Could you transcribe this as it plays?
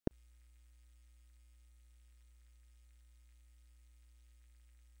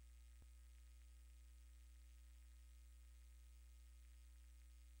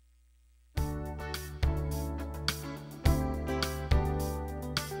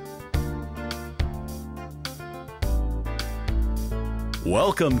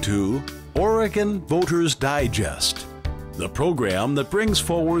Welcome to Oregon Voters Digest, the program that brings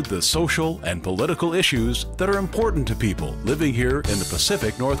forward the social and political issues that are important to people living here in the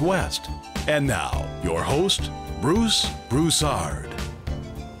Pacific Northwest. And now, your host, Bruce Broussard.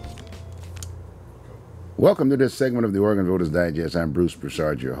 Welcome to this segment of the Oregon Voters Digest. I'm Bruce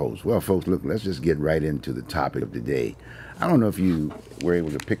Broussard, your host. Well, folks, look, let's just get right into the topic of the day. I don't know if you were able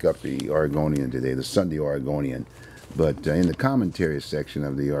to pick up the Oregonian today, the Sunday Oregonian, but in the commentary section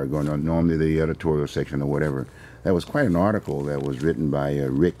of the Oregonian, normally the editorial section or whatever, that was quite an article that was written by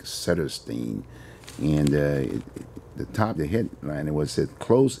Rick Setterstein. And the headline, it was said,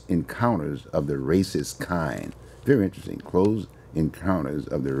 Close Encounters of the Racist Kind. Very interesting, Close Encounters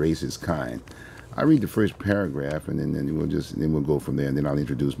of the Racist Kind. I'll read the first paragraph, and then we'll go from there, and then I'll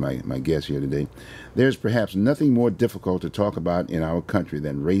introduce my guest here today. There's perhaps nothing more difficult to talk about in our country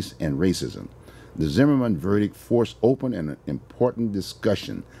than race and racism. The Zimmerman verdict forced open and important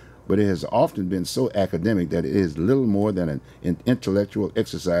discussion, but it has often been so academic that it is little more than an intellectual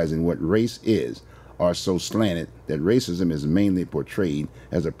exercise in what race is, or so slanted that racism is mainly portrayed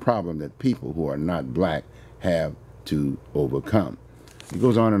as a problem that people who are not black have to overcome. It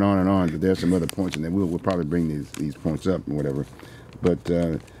goes on and on and on, but there's some other points, and then we'll probably bring these points up and whatever. But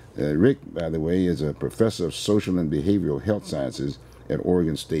Rick, by the way, is a professor of social and behavioral health sciences at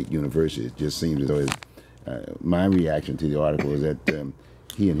Oregon State University. It just seems as though my reaction to the article is that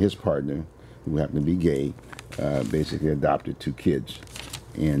he and his partner, who happen to be gay, basically adopted two kids,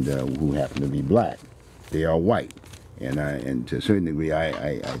 and who happen to be black. They are white. And to a certain degree,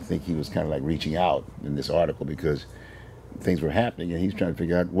 I think he was kind of like reaching out in this article because things were happening, and he's trying to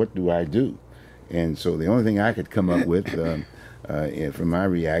figure out, what do I do? And so the only thing I could come up with from my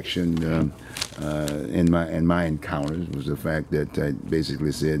reaction and my encounters was the fact that I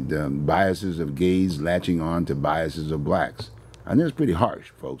basically said biases of gays latching on to biases of blacks. I know it's pretty harsh,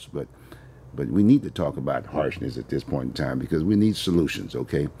 folks, but we need to talk about harshness at this point in time because we need solutions,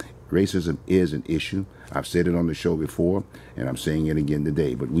 okay? Racism is an issue. I've said it on the show before, and I'm saying it again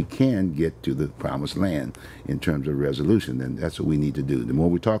today. But we can get to the promised land in terms of resolution, and that's what we need to do. The more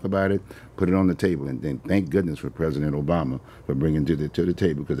we talk about it, put it on the table, and then thank goodness for President Obama for bringing it to the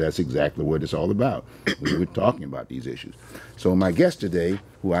table, because that's exactly what it's all about. We're talking about these issues. So my guest today,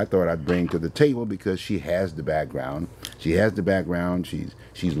 who I thought I'd bring to the table because she has the background. She has the background.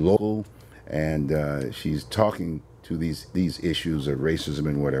 She's local, and she's talking to these issues of racism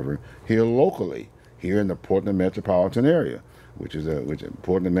and whatever here locally, here in the Portland metropolitan area, which is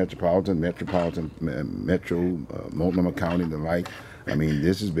Portland metropolitan, Multnomah County, and the like. I mean,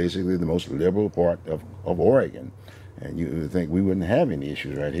 this is basically the most liberal part of Oregon, and you would think we wouldn't have any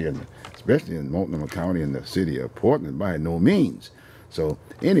issues right here, especially in Multnomah County and the city of Portland, by no means. So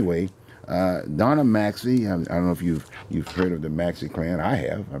anyway, Donna Maxey, I don't know if you've heard of the Maxey clan. I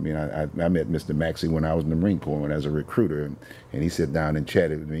have. I mean, I met Mr. Maxey when I was in the Marine Corps as a recruiter, and he sat down and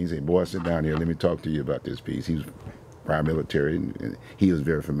chatted with me. He said, "Boy, sit down here. Let me talk to you about this piece." He was prior military, and he was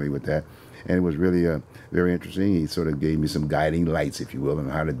very familiar with that. And it was really very interesting. He sort of gave me some guiding lights, if you will, on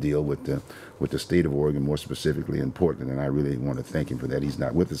how to deal with the state of Oregon, more specifically in Portland. And I really want to thank him for that. He's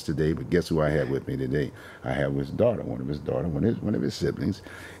not with us today, but guess who I have with me today? I have his daughter, one of his siblings,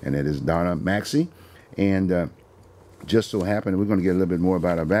 and that is Donna Maxey. And just so happened, we're going to get a little bit more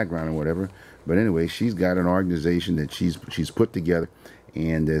about her background and whatever. But anyway, she's got an organization that she's put together,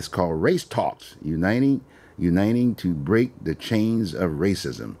 and it's called Race Talks, uniting to break the chains of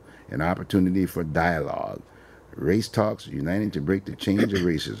racism. An opportunity for dialogue. Race Talks, uniting to break the chains of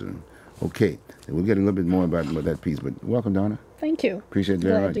racism. Okay, we'll get a little bit more about that piece, but welcome, Donna. Thank you. Appreciate it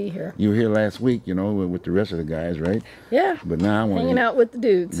very much. Glad to be here. You were here last week, with the rest of the guys, right? Yeah. But now I want hanging out with the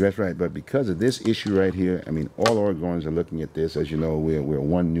dudes. That's right. But because of this issue right here, I mean, all Oregonians are looking at this. As you know, we're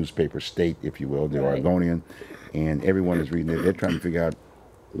one newspaper state, if you will, the Right. Oregonian, and everyone is reading it. They're trying to figure out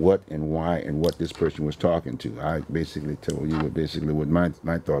what and why and what this person was talking to. I basically told you what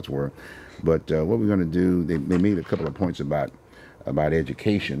my thoughts were. But what we're going to do, they made a couple of points about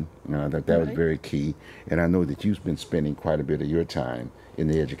education. I thought that was very key. And I know that you've been spending quite a bit of your time in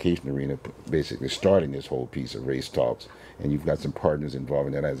the education arena, basically starting this whole piece of Race Talks. And you've got some partners involved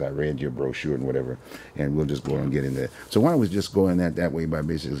in that, as I read your brochure and whatever. And we'll just go on and get in there. So why don't we just go in that way by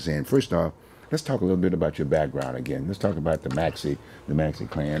basically saying, first off, let's talk a little bit about your background again. Let's talk about the Maxey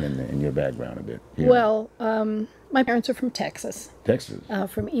clan and your background a bit. Here. Well, my parents are from Texas. Texas.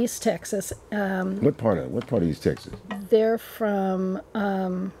 From East Texas. What part of East Texas? They're from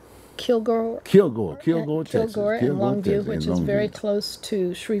Kilgore. Kilgore, Texas. Kilgore and Longview, Texas, which and is very Longview. close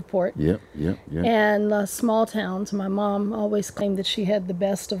to Shreveport. Yep. And small towns. My mom always claimed that she had the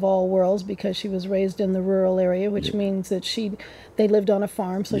best of all worlds because she was raised in the rural area, which means that they lived on a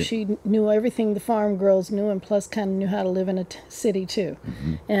farm, so she knew everything the farm girls knew, and plus kind of knew how to live in a city too.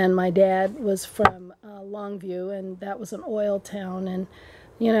 And my dad was from Longview, and that was an oil town, and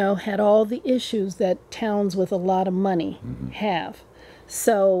had all the issues that towns with a lot of money have.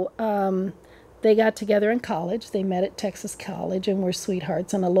 So they got together in college. They met at Texas College and were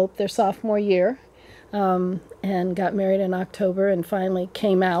sweethearts and eloped their sophomore year, and got married in October and finally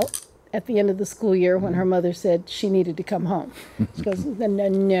came out at the end of the school year when her mother said she needed to come home. She goes,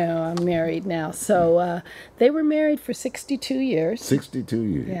 no, I'm married now. So they were married for 62 years. 62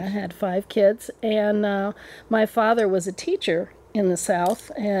 years. Yeah, had 5 kids. And my father was a teacher in the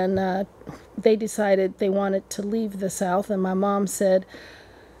South, and they decided they wanted to leave the South. And my mom said,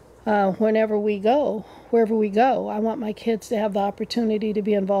 wherever we go, I want my kids to have the opportunity to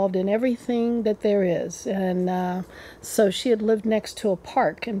be involved in everything that there is. And so she had lived next to a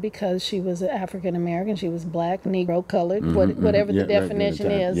park, and because she was African American, she was black, Negro, colored, whatever the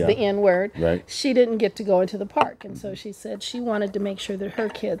definition is, the N word, she didn't get to go into the park. And so she said she wanted to make sure that her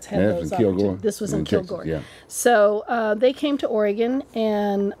kids had those opportunities. This was in Kilgore. Texas, So they came to Oregon,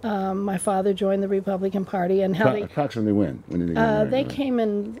 and my father joined the Republican Party. And how approximately when did they get married? They came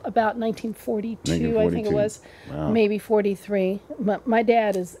in about 1942, I think it was, maybe 43. My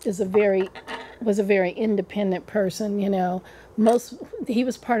dad was a very independent person. They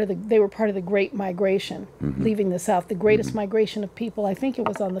were part of the Great Migration, leaving the South, the greatest migration of people, I think it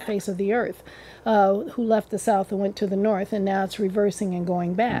was on the face of the earth, who left the South and went to the North, and now it's reversing and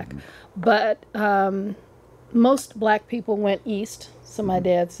going back. But most black people went east, so my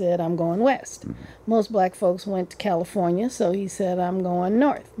dad said, I'm going west. Most black folks went to California, so he said, I'm going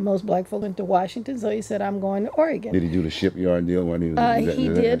north. Most black folks went to Washington, so he said, I'm going to Oregon. Did he do the shipyard deal when he was? He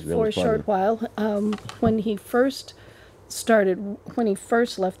did for a short while. When he first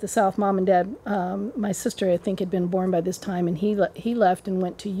left the South, Mom and Dad, my sister, I think, had been born by this time, and he left and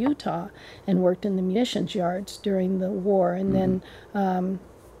went to Utah and worked in the munitions yards during the war, and then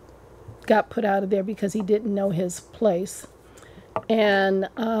got put out of there because he didn't know his place, and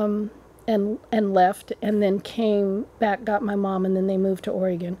left, and then came back, got my mom, and then they moved to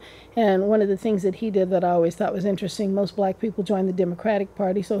Oregon. And one of the things that he did that I always thought was interesting, most black people joined the Democratic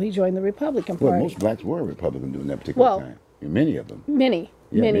Party, so he joined the Republican Party. Well, most blacks were Republican during that particular time. Many of them. Many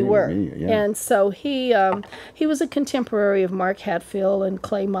were. And so he was a contemporary of Mark Hatfield and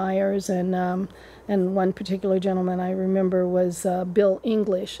Clay Myers, and one particular gentleman I remember was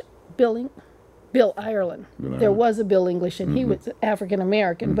Bill Ireland. There was a Bill English, and he was African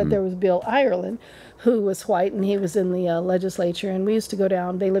American, but there was Bill Ireland, who was white, and he was in the legislature. And we used to go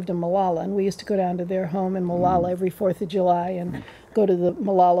down. They lived in Molalla, and we used to go down to their home in Molalla every 4th of July and go to the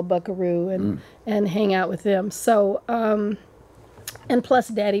Molalla Buckaroo and hang out with them. So, and plus,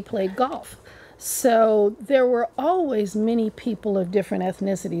 Daddy played golf. So there were always many people of different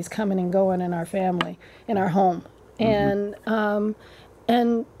ethnicities coming and going in our family, in our home, and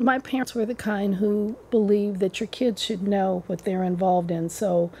my parents were the kind who believed that your kids should know what they're involved in.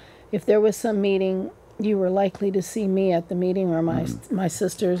 So if there was some meeting, you were likely to see me at the meeting, or my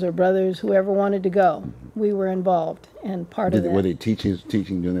sisters or brothers, whoever wanted to go. We were involved and part of that. Were they teaching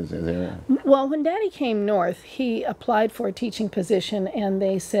during this era? Well, when Daddy came north, he applied for a teaching position, and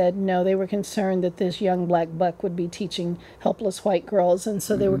they said no. They were concerned that this young black buck would be teaching helpless white girls, and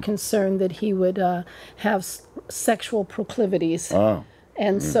so they were concerned that he would have sexual proclivities. Oh.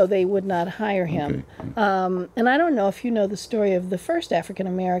 And so they would not hire him. Okay. And I don't know if you know the story of the first African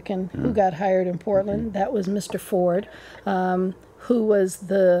American who got hired in Portland. That was Mr. Ford, who was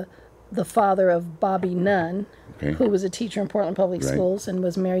the father of Bobby Nunn, who was a teacher in Portland Public Schools, and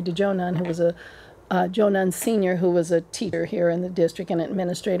was married to Joe Nunn, who was Joe Nunn Sr., who was a teacher here in the district and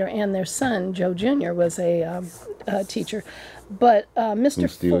administrator, and their son, Joe Jr., was a teacher. But Mr.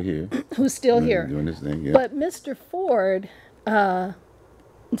 Who's still here. Who's still here. Doing this thing, But Mr. Ford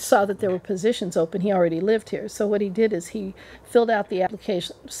saw that there were positions open. He already lived here. So what he did is he filled out the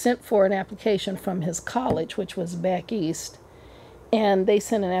application, sent for an application from his college, which was back east, and they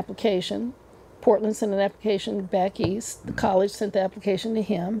sent an application. Portland sent an application back east. The college sent the application to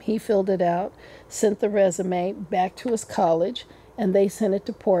him. He filled it out, sent the resume back to his college, and they sent it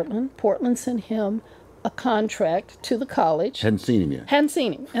to Portland. Portland sent him a contract to the college. Hadn't seen him yet. Hadn't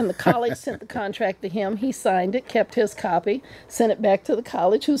seen him. And the college sent the contract to him. He signed it, kept his copy, sent it back to the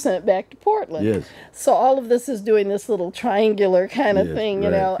college, who sent it back to Portland. Yes. So all of this is doing this little triangular kind of thing, you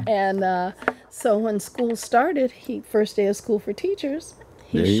know. And so when school started, first day of school for teachers,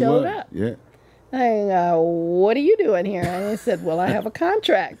 He showed up. Yeah. What are you doing here? And I said, well, I have a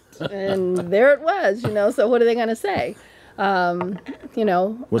contract. And there it was, so what are they going to say?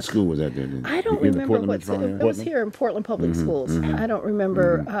 What school was that then? I don't remember what school. It was here in Portland Public Schools. I don't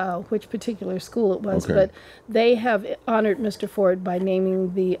remember which particular school it was, but they have honored Mr. Ford by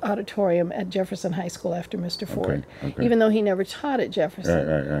naming the auditorium at Jefferson High School after Mr. Ford, even though he never taught at Jefferson.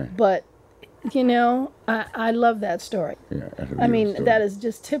 Right. But, I love that story. Yeah, I mean, that is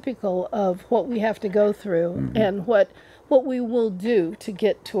just typical of what we have to go through and what we will do to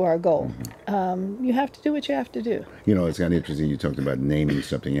get to our goal. You have to do what you have to do. It's kind of interesting. You talked about naming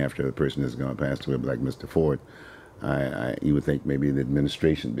something after the person that's gone past away, like Mr. Ford. You would think maybe the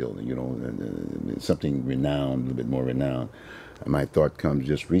administration building, something renowned, a little bit more renowned. My thought comes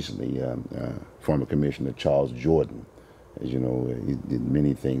just recently, former Commissioner Charles Jordan. As you know, he did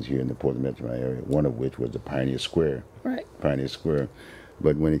many things here in the Portland metro area, one of which was the Pioneer Square. Right. Pioneer Square.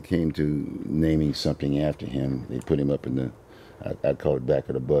 But when it came to naming something after him, they put him up in the, I'd call it back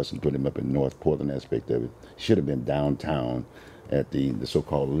of the bus, and put him up in North Portland aspect of it. Should have been downtown at the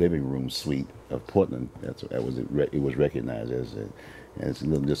so-called living room suite of Portland. It was recognized as and it's a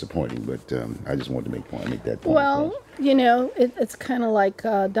little disappointing, but I just wanted to make that point. Well, it's kind of like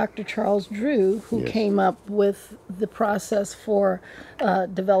Dr. Charles Drew, who came up with the process for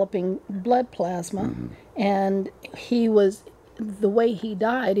developing blood plasma, and the way he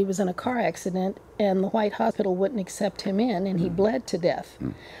died, he was in a car accident, and the White Hospital wouldn't accept him in, and he bled to death.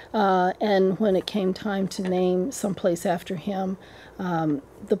 And when it came time to name someplace after him,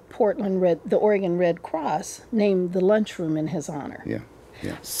 the Oregon Red Cross named the lunchroom in his honor. Yeah.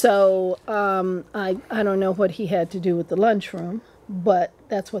 So I don't know what he had to do with the lunchroom, but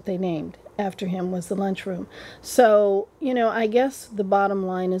that's what they named after him, was the lunchroom. So, I guess the bottom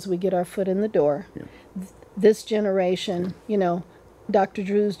line is we get our foot in the door. Yeah. This generation, Dr.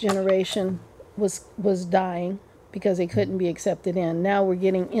 Drew's generation was dying because they couldn't be accepted in. Now we're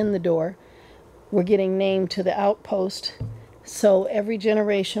getting in the door. We're getting named to the outpost. So every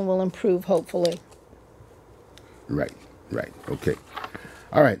generation will improve, hopefully. Right. Okay.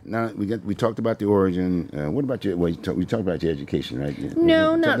 All right. Now we talked about the origin. What about your? Well, we talked about your education, right?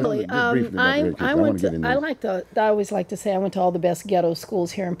 No, not really. I always like to say I went to all the best ghetto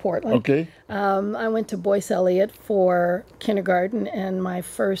schools here in Portland. Okay. I went to Boyce Elliott for kindergarten, and my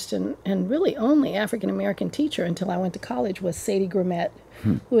first and really only African American teacher until I went to college was Sadie Grimmett,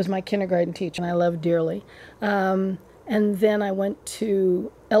 who was my kindergarten teacher, and I loved dearly. And then I went to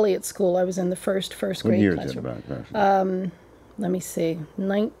Elliott School. I was in the first grade classroom. What year is that about? Let me see,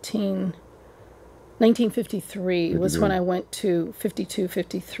 1953 was when I went to,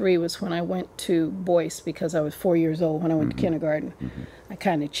 53 was when I went to Boyce, because I was 4 years old when I went to kindergarten. I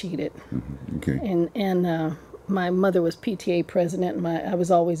kind of cheated. Okay. And my mother was PTA president, and I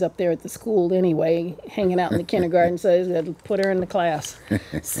was always up there at the school anyway, hanging out in the kindergarten, so I had to put her in the class.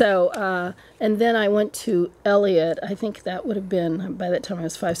 So, and then I went to Elliott. I think that would have been, by that time I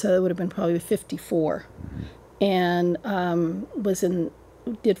was 5, so that would have been probably 54. And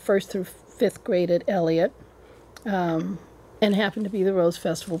did 1st through 5th grade at Elliott, and happened to be the Rose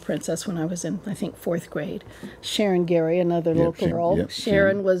Festival princess when I was in, I think, 4th grade. I Gary, another local girl.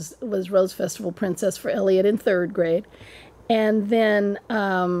 Sharon was Rose Festival princess for Elliott in 3rd grade. And then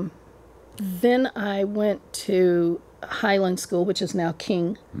I went to Highland School, which is now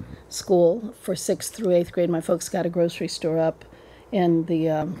King School, for 6th through 8th grade. My folks got a grocery store up in the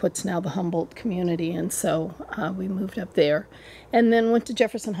what's now the Humboldt community, and so we moved up there, and then went to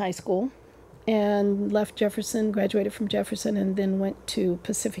Jefferson High School, and left Jefferson, graduated from Jefferson, and then went to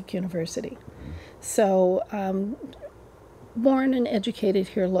Pacific University. So born and educated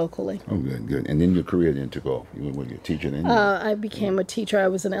here locally. Oh, good. And then your career then took off. You were a teacher then? I became a teacher. I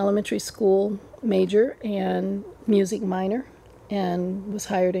was an elementary school major and music minor, and was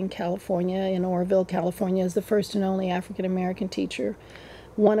hired in California, in Oroville, California, as the first and only African-American teacher,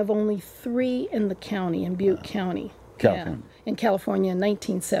 one of only 3 in the county, in Butte County. California. Yeah, in California in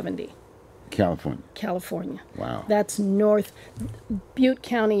 1970. California. Wow. That's Butte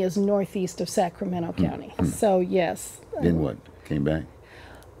County is northeast of Sacramento County. So, yes. Then what? Came back?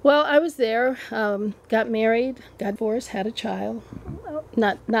 Well, I was there, got married, got divorced, had a child.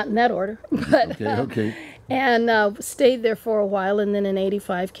 Not in that order, but... Okay. And stayed there for a while, and then in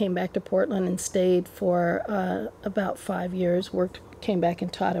 '85 came back to Portland and stayed for about 5 years. Came back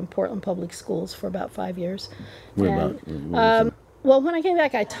and taught in Portland Public Schools for about 5 years. Well, when I came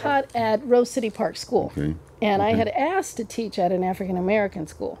back, I taught at Rose City Park School. Okay. And I had asked to teach at an African American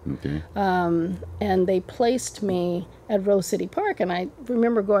school. Okay. And they placed me at Rose City Park, and I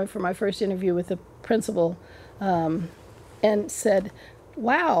remember going for my first interview with the principal and said,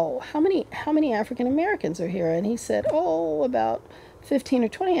 wow, how many African Americans are here? And he said, oh, about 15 or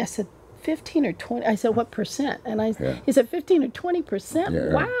 20. I said, 15 or 20? I said, what percent? And he said, 15 or 20%?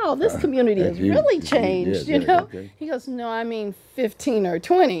 Yeah. Wow, this community has really changed, you know? Okay. He goes, no, I mean 15 or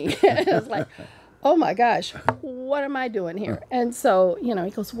 20. I was like, oh my gosh, what am I doing here? And so, you know, he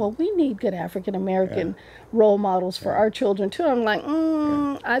goes, well, we need good African American role models for our children too. I'm like,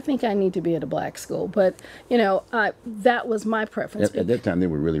 I think I need to be at a black school. But, you know, that was my preference. At that time, they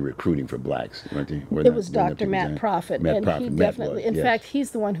were really recruiting for blacks, weren't they? It was Dr. Matt Prophet. And he definitely, in fact,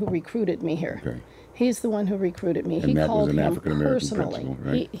 he's the one who recruited me here. Okay. He's the one who recruited me. And he Matt called was an him African-American personally.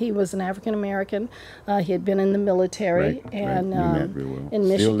 principal, right? He was an African American. He had been in the military and Knew Matt very well. in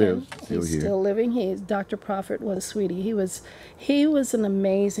Michigan. Still lives. He's still living. Dr. Prophet was a sweetie. He was an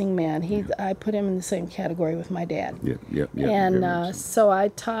amazing man. I put him in the same category with my dad. Yeah. And so I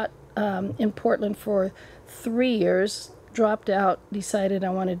taught in Portland for 3 years. Dropped out, decided I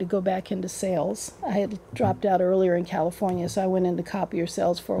wanted to go back into sales. I had dropped out earlier in California, so I went into copier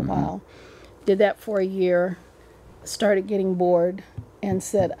sales for a while. Did that for a year, started getting bored, and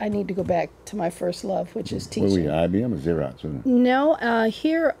said, I need to go back to my first love, which is teaching. Were you IBM or Xerox? No,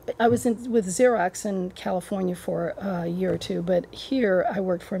 here I was with Xerox in California for a year or two, but here I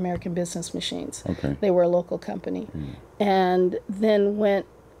worked for American Business Machines. Okay. They were a local company. And then went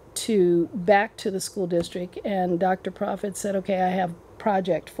back to the school district, and Dr. Prophet said, okay, I have a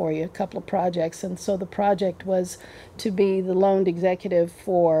project for you, a couple of projects. And so the project was to be the loaned executive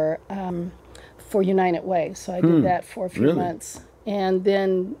for United Way. So I did that for a few months, and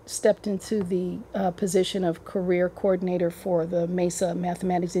then stepped into the position of career coordinator for the Mesa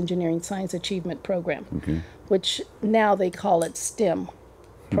Mathematics, Engineering, Science Achievement Program, which now they call it STEM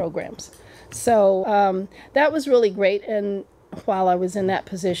programs. So that was really great. And while I was in that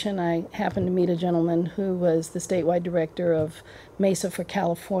position, I happened to meet a gentleman who was the statewide director of Mesa for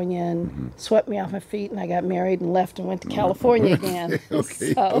California, and swept me off my feet, and I got married and left and went to California again.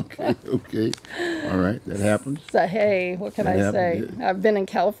 Okay. All right, that happens. So, hey, what can I say? Yeah. I've been in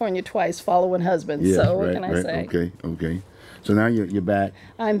California twice following husbands, so what can I say? Okay. So now you're back.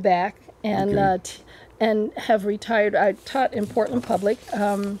 I'm back, and and have retired. I taught in Portland Public.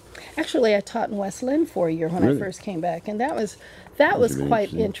 Actually, I taught in West Lynn for a year when I first came back, and that was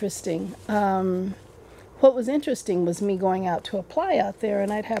quite interesting. What was interesting was me going out to apply out there,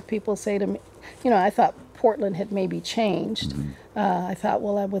 and I'd have people say to me, you know, I thought Portland had maybe changed. I thought,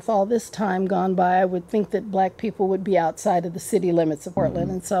 well, with all this time gone by, I would think that black people would be outside of the city limits of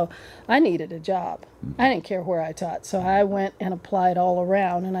Portland, and so I needed a job. I didn't care where I taught, so I went and applied all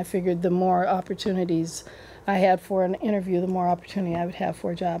around, and I figured the more opportunities I had for an interview, the more opportunity I would have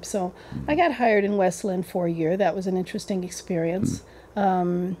for a job. So I got hired in West Lynn for a year. That was an interesting experience.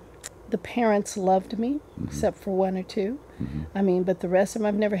 The parents loved me, except for one or two. I mean, but the rest of them,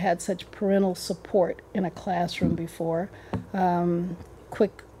 I've never had such parental support in a classroom before. And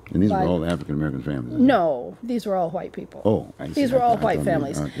these were all African-American families? No, these were all white people. Oh, I see. These were all white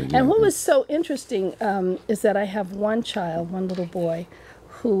families. And what was so interesting is that I have one child, one little boy,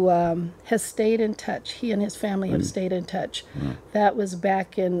 who has stayed in touch. He and his family have stayed in touch. That was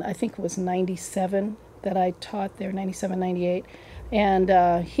back in, I think it was 97 that I taught there, 97, 98.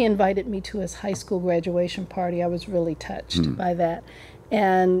 And he invited me to his high school graduation party. I was really touched by that.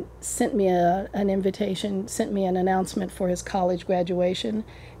 And sent me an invitation, sent me an announcement for his college graduation,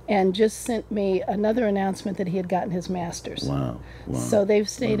 and just sent me another announcement that he had gotten his master's. Wow. So they've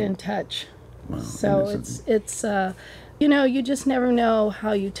stayed in touch. Wow. So it's you know, you just never know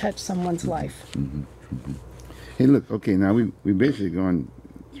how you touch someone's life. Hey, look, okay, now we basically gone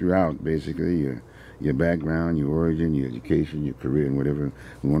throughout basically your background, your origin, your education, your career, and whatever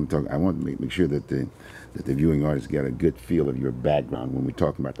we want to talk. I want to make sure that the viewing audience get a good feel of your background when we're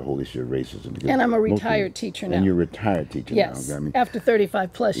talking about the whole issue of racism. And I'm a retired teacher now. And you're a retired teacher now. Yes, after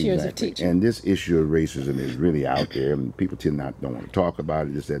 35 plus years of teaching. And this issue of racism is really out there, and people don't want to talk about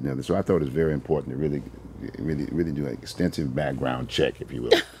it, this, that, and the other. So I thought it was very important to really do an extensive background check, if you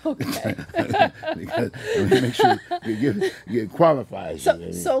will. Okay. Because make sure you qualify.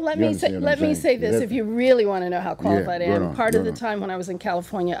 So let me say this, if you really want to know how qualified I am. Part of the time when I was in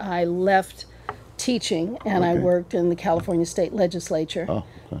California, I left teaching, and I worked in the California State Legislature,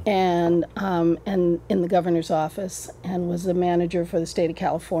 and in the governor's office, and was the manager for the state of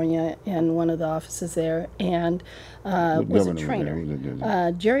California in one of the offices there, and was a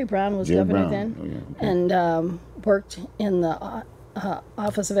trainer. Jerry Brown was governor then, and worked in the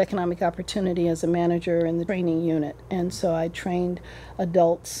Office of Economic Opportunity as a manager in the training unit. And so I trained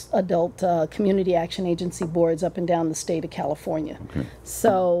adult community action agency boards up and down the state of California.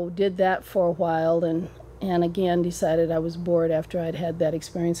 So did that for a while, and and again decided I was bored after I'd had that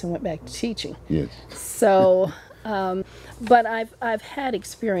experience and went back to teaching. Yes. So, but I've had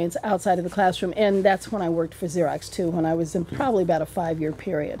experience outside of the classroom, and that's when I worked for Xerox too, when I was in probably about a 5-year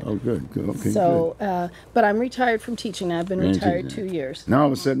period. Oh, good. Okay, So, good. but I'm retired from teaching now. I've been retired 2 years. Now all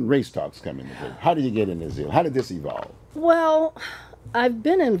of a sudden, race talks come into play. How did you get into this? How did this evolve? Well, I've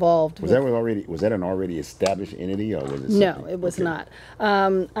been involved Was that an already established entity, or was it? No, it was not.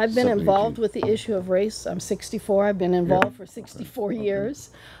 I've been Something involved you- with the issue of race. I'm 64. I've been involved for 64 years.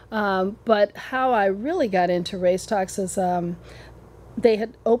 But how I really got into Race Talks is they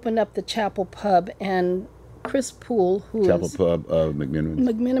had opened up the Chapel Pub, and Chris Poole, who Chapel is Pub of McMiniman's.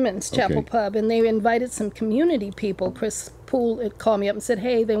 McMiniman's Chapel Okay. Pub, and they invited some community people. Chris Poole had called me up and said,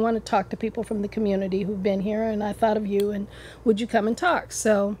 hey, they want to talk to people from the community who've been here, and I thought of you, and would you come and talk?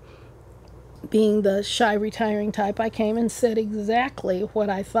 So being the shy retiring type, I came and said exactly what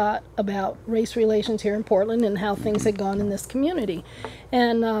I thought about race relations here in Portland and how things had gone in this community.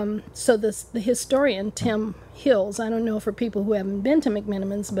 And so the historian, Tim Hills, I don't know for people who haven't been to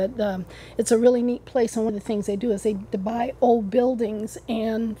McMiniman's, but it's a really neat place, and one of the things they do is they buy old buildings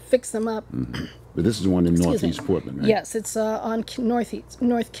and fix them up. But this is the one in Excuse me. Northeast Portland, right? Yes, it's on North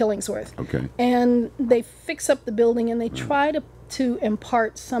Killingsworth. Okay. And they fix up the building, and they try to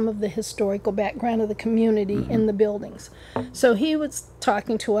impart some of the historical background of the community in the buildings. So he was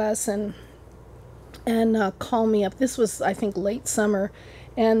talking to us and called me up. This was, I think, late summer.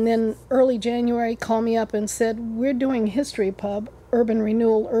 And then early January, called me up and said, we're doing History Pub, urban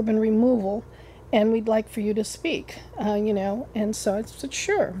renewal, urban removal, and we'd like for you to speak, And so I said,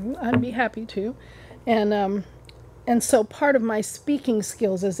 sure, I'd be happy to. And so part of my speaking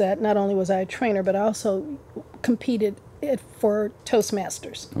skills is that not only was I a trainer, but I also competed for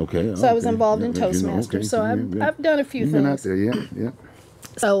Toastmasters. Okay. So I was involved in Yeah, Toastmasters. okay. So I've done a few You've things. been out there, yeah.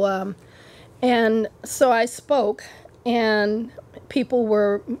 So, and so I spoke, and people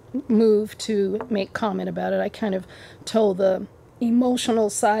were moved to make comment about it. I kind of told the emotional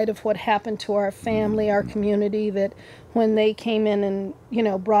side of what happened to our family, our community, that when they came in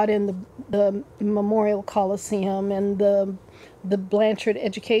and, brought in the Memorial Coliseum and the Blanchard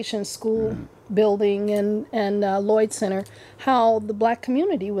Education School building and Lloyd Center, how the black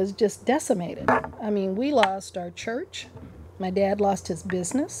community was just decimated. I mean, we lost our church. My dad lost his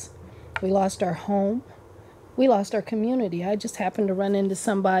business. We lost our home. We lost our community. I just happened to run into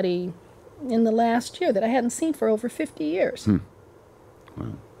somebody in the last year that I hadn't seen for over 50 years.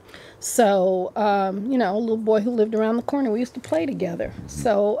 Wow. So, a little boy who lived around the corner, we used to play together.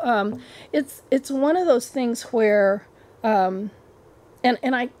 So it's one of those things where, and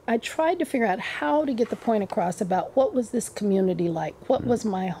I tried to figure out how to get the point across about what was this community like, what was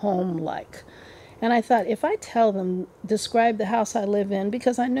my home like. And I thought, if I tell them, describe the house I live in,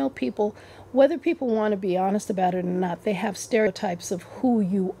 because I know people, whether people want to be honest about it or not, they have stereotypes of who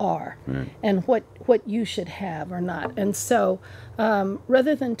you are and what you should have or not. And so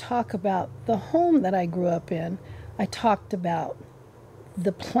rather than talk about the home that I grew up in, I talked about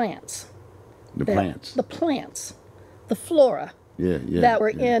the plants. The plants. The plants, the flora. That were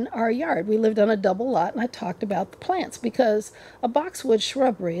in our yard. We lived on a double lot, and I talked about the plants, because a boxwood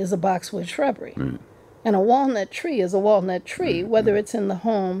shrubbery is a boxwood shrubbery, and a walnut tree is a walnut tree, whether it's in the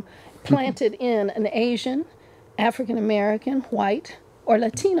home, planted in an Asian, African American, white, or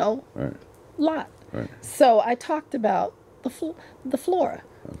Latino lot. So I talked about the flora,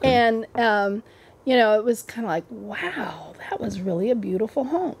 and it was kind of like, wow, that was really a beautiful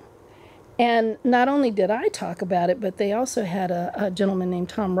home. And not only did I talk about it, but they also had a gentleman named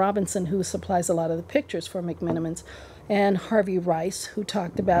Tom Robinson who supplies a lot of the pictures for McMiniman's, and Harvey Rice, who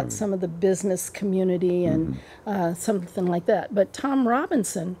talked about some of the business community and something like that. But Tom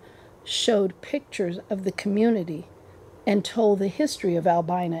Robinson showed pictures of the community and told the history of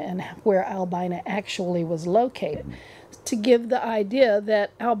Albina and where Albina actually was located, to give the idea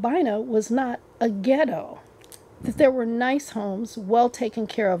that Albina was not a ghetto, that there were nice homes, well taken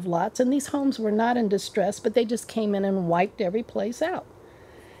care of lots, and these homes were not in distress, but they just came in and wiped every place out.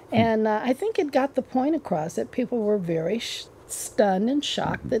 And I think it got the point across that people were very stunned and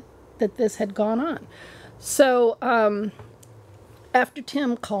shocked that this had gone on. So after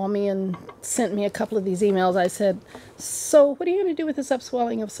Tim called me and sent me a couple of these emails, I said, so what are you going to do with this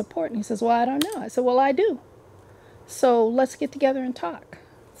upswelling of support? And he says, well, I don't know. I said, well, I do. So let's get together and talk.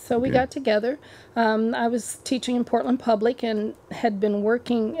 So we got together. I was teaching in Portland Public and had been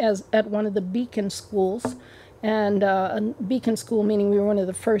working at one of the Beacon schools And Beacon School, meaning we were one of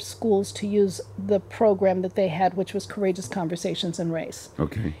the first schools to use the program that they had, which was Courageous Conversations in Race.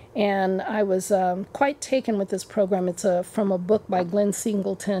 Okay. And I was quite taken with this program. It's from a book by Glenn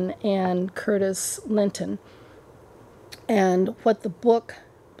Singleton and Curtis Linton. And what the book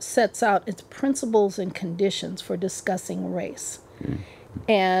sets out, it's principles and conditions for discussing race.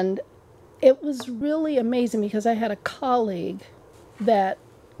 And it was really amazing because I had a colleague that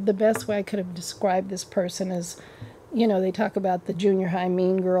the best way I could have described this person is, you know, they talk about the junior high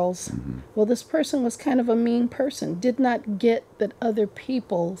mean girls. Well, this person was kind of a mean person, did not get that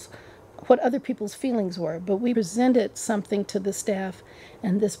what other people's feelings were, but we presented something to the staff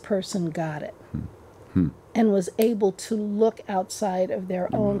and this person got it and was able to look outside of their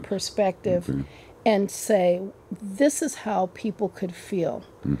own perspective and say, this is how people could feel.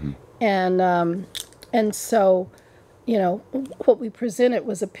 And so, you know, what we presented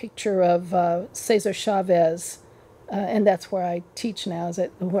was a picture of Cesar Chavez, and that's where I teach now.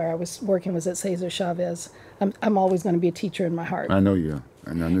 Where I was working was at Cesar Chavez. I'm always going to be a teacher in my heart. I know you are.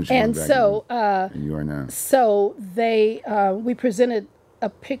 I know you and back so, and you are now. So we presented a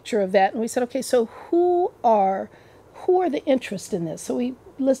picture of that, and we said, okay, so who are the interests in this? So we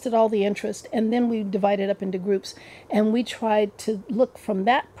listed all the interests, and then we divided up into groups, and we tried to look from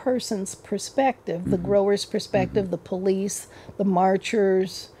that person's perspective, the grower's perspective, the police, the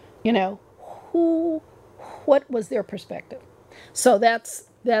marchers, you know, what was their perspective? So that's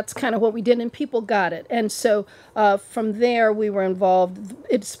kind of what we did, and people got it. And so from there, we were involved.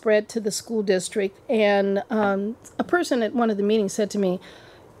 It spread to the school district, and a person at one of the meetings said to me,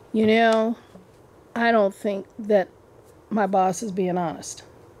 you know, I don't think that my boss is being honest,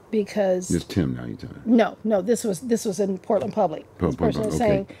 because It's Tim now, you tell me. no, this was in Portland Public. This person was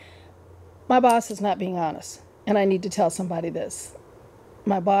saying, my boss is not being honest, and I need to tell somebody this.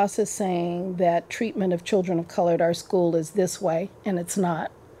 My boss is saying that treatment of children of color at our school is this way, and it's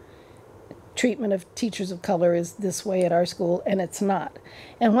not. Treatment of teachers of color is this way at our school, and it's not.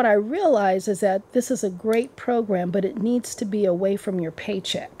 And what I realize is that this is a great program, but it needs to be away from your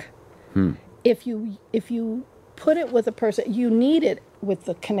paycheck. If you put it with a person, you need it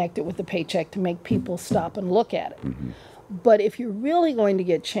connected with the paycheck to make people stop and look at it. But if you're really going to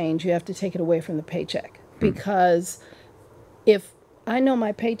get change, you have to take it away from the paycheck, because if I know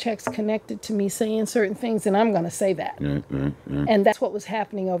my paycheck's connected to me saying certain things, and I'm going to say that. And that's what was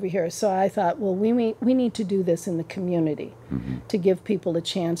happening over here. So I thought, well, we need to do this in the community to give people a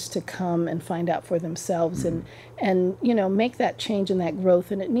chance to come and find out for themselves and you know, make that change and that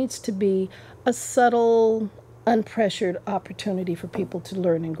growth. And it needs to be a subtle, unpressured opportunity for people to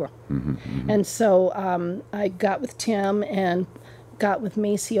learn and grow. And so I got with Tim and got with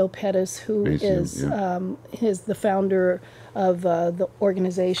Maceo Pettis, who is the founder of the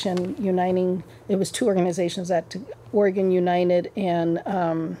organization Uniting. It was two organizations, that Oregon United and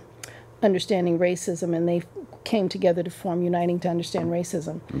Understanding Racism, and they came together to form Uniting to Understand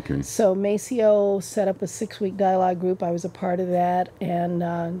Racism. So Maceo set up a 6-week dialogue group. I was a part of that,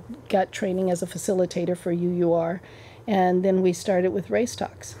 and got training as a facilitator for UUR. And then we started with Race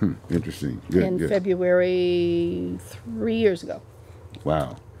Talks. Interesting. Good. In February 3 years ago.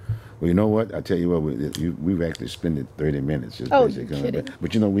 Wow. Well, you know what? I tell you what, we've actually spent 30 minutes just basically. Kidding.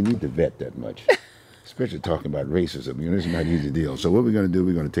 But you know, we need to vet that much, especially talking about racism. You know, it's not an easy deal. So what we're going to do,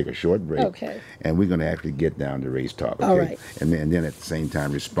 we're going to take a short break. And we're going to actually get down to race talk. Okay? All right. And then at the same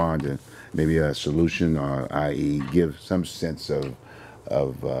time respond to maybe a solution, or i.e. give some sense of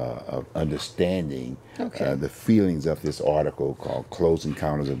understanding the feelings of this article called Close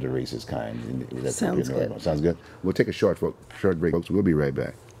Encounters of the Racist Kind. Sounds good. Sounds good. We'll take a short break, folks. We'll be right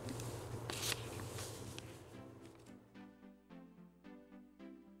back.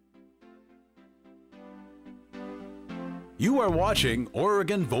 You are watching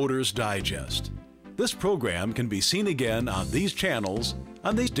Oregon Voters Digest. This program can be seen again on these channels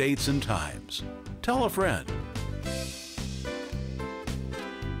on these dates and times. Tell a friend.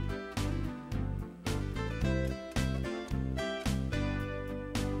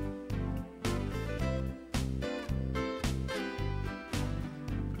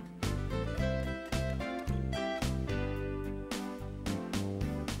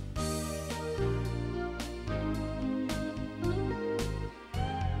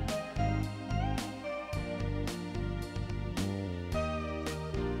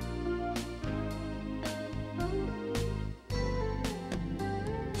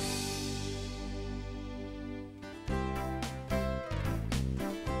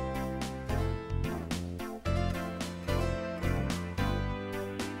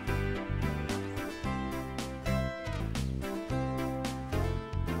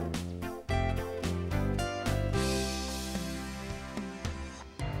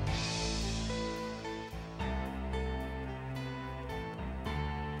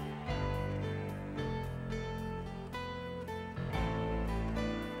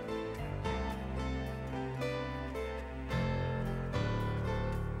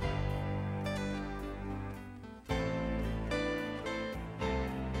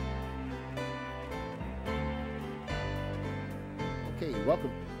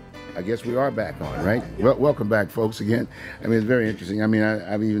 Welcome. I guess we are back on, right? Well, welcome back, folks, again. I mean, it's very interesting. I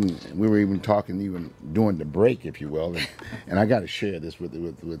mean, we were even talking even during the break, if you will, and I got to share this with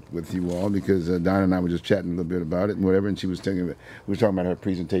you all because Donna and I were just chatting a little bit about it and whatever, and she was we were talking about her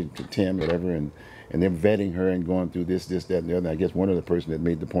presentation to Tim, whatever, and they're vetting her and going through this, that, and the other. I guess one of the person that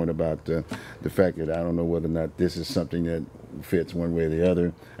made the point about the fact that I don't know whether or not this is something that fits one way or the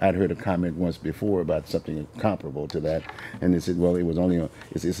other. I'd heard a comment once before about something comparable to that, and they said, well, it was only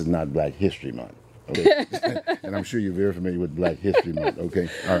this is not Black History Month. Okay. And I'm sure you're very familiar with Black History Month. Okay,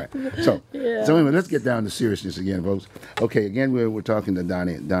 all right. So anyway, let's get down to seriousness again, folks. Okay, again, we're talking to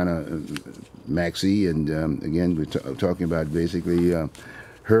Donna Maxey, and again, we're talking about basically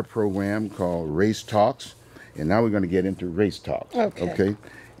her program called Race Talks, and now we're going to get into Race Talks. Okay.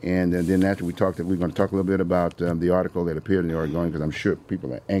 And then after we're going to talk a little bit about the article that appeared in the Oregonian, because I'm sure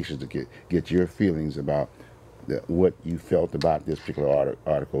people are anxious to get your feelings about what you felt about this particular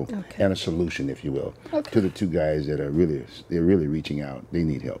article and a solution, if you will, to the two guys that are really reaching out. They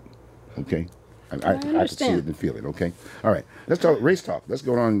need help. Okay. I can see it and feel it. Okay. All right. Let's talk race talk. Let's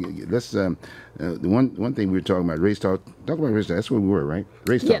go on. Let's the one thing we were talking about race talk. Talk about race talk. That's where we were, right?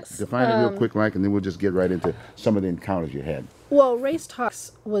 Race talk. Yes. Define it real quick, Mike, and then we'll just get right into some of the encounters you had. Well, Race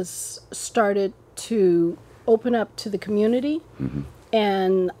Talks was started to open up to the community,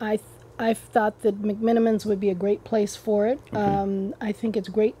 and I thought that McMenamins would be a great place for it. I think it's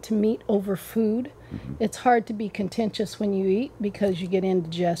great to meet over food. It's hard to be contentious when you eat because you get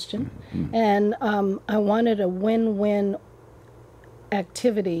indigestion. And I wanted a win-win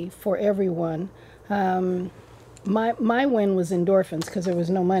activity for everyone. My win was endorphins because there was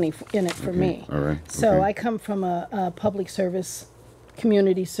no money in it for me. All right. So I come from a public service,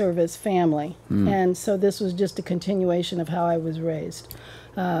 community service family, and so this was just a continuation of how I was raised.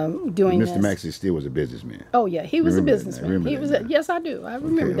 Doing Mr. this. Maxey still was a businessman. Oh yeah, he was a businessman. He was. Yes, I do. I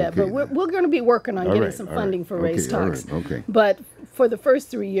remember that. But we're going to be working on getting some funding for Race Talks. But for the first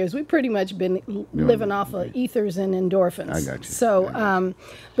 3 years, we've pretty much been living off of ethers and endorphins. I got you. So,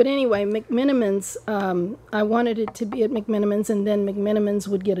 but anyway, McMenamins. I wanted it to be at McMenamins, and then McMenamins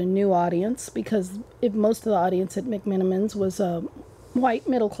would get a new audience because most of the audience at McMenamins was white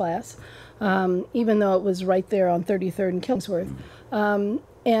middle class, even though it was right there on 33rd and Killingsworth.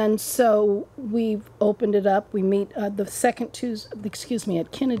 And so we've opened it up. We meet the second Tuesday,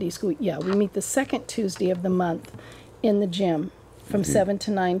 at Kennedy School. Yeah, we meet the second Tuesday of the month in the gym from 7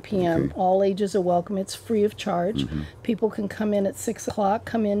 to 9 p.m. All ages are welcome. It's free of charge. People can come in at 6 o'clock,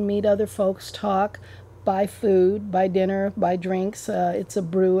 come in, meet other folks, talk, buy food, buy dinner, buy drinks. It's a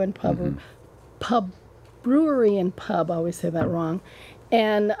brewery and pub. I always say that wrong.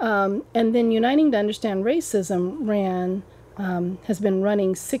 And then Uniting to Understand Racism has been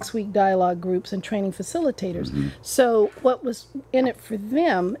running 6-week dialogue groups and training facilitators. So what was in it for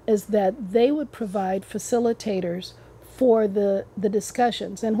them is that they would provide facilitators for the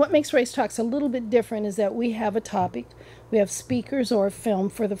discussions. And what makes Race Talks a little bit different is that we have a topic, we have speakers or a film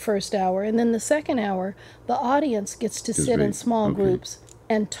for the first hour, and then the second hour, the audience gets to sit in small groups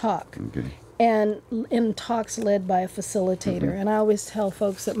and talk. And in talks led by a facilitator. And I always tell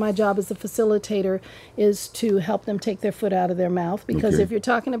folks that my job as a facilitator is to help them take their foot out of their mouth, because if you're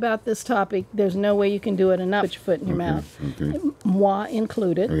talking about this topic, there's no way you can do it and not put your foot in your mouth, moi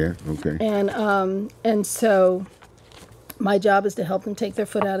included. And so my job is to help them take their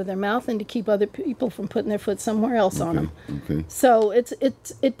foot out of their mouth and to keep other people from putting their foot somewhere else on them. So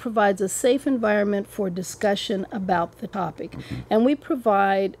it provides a safe environment for discussion about the topic. And we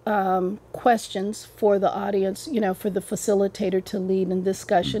provide questions for the audience, for the facilitator to lead in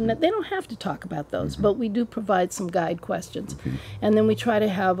discussion. They don't have to talk about those, but we do provide some guide questions. And then we try to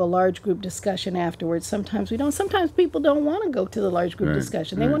have a large group discussion afterwards. Sometimes we don't. Sometimes people don't want to go to the large group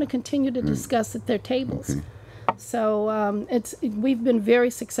discussion. They want to continue to discuss at their tables. So we've been very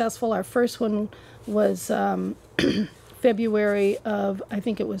successful. Our first one was February of, I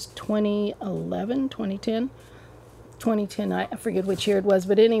think it was 2011, 2010. 2010, I forget which year it was,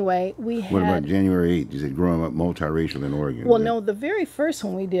 but anyway, we had... What about January 8th? You said growing up multiracial in Oregon. Well, no, the very first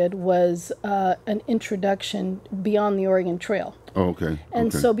one we did was an introduction Beyond the Oregon Trail. Oh, okay.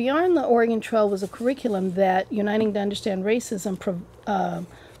 And so Beyond the Oregon Trail was a curriculum that Uniting to Understand Racism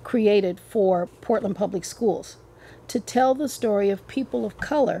created for Portland Public Schools to tell the story of people of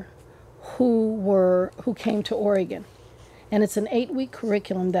color who came to Oregon. And it's an 8-week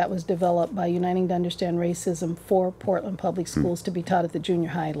curriculum that was developed by Uniting to Understand Racism for Portland Public Schools to be taught at the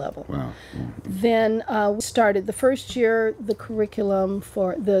junior high level. Wow. Then we started the first year, the curriculum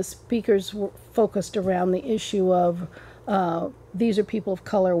for the speakers were focused around the issue of these are people of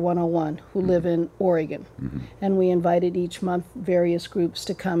color 101 who live in Oregon. And we invited each month various groups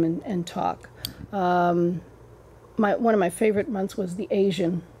to come and talk. One of my favorite months was the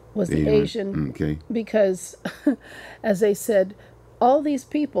Asian. Okay. Because, as they said, all these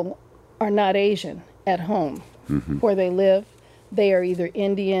people are not Asian at home where they live. They are either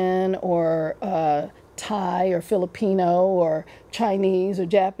Indian or Thai or Filipino or Chinese or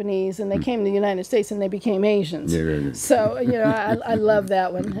Japanese, and they came to the United States and they became Asians. Yeah. So, I love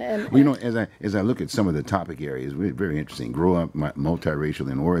that one. And, Well, as I look at some of the topic areas, very interesting. Grow up multiracial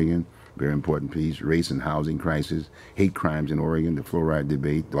in Oregon, very important piece. Race and housing crisis, hate crimes in Oregon, the fluoride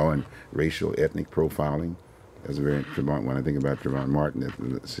debate, law and racial ethnic profiling. That's a very Trayvon. When I think about Trayvon Martin,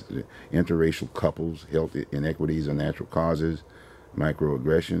 interracial couples, health inequities are natural causes,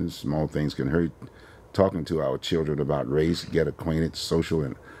 microaggressions, small things can hurt. Talking to our children about race, get acquainted, social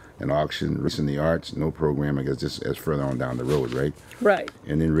and auction, race in the arts, no program, I guess this is further on down the road, right? Right.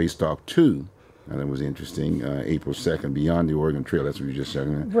 And then Race Talk 2, that was interesting, April 2nd, Beyond the Oregon Trail, that's what you just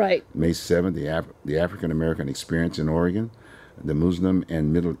said. Right. May 7th, the African American experience in Oregon, the Muslim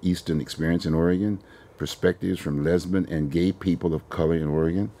and Middle Eastern experience in Oregon, perspectives from lesbian and gay people of color in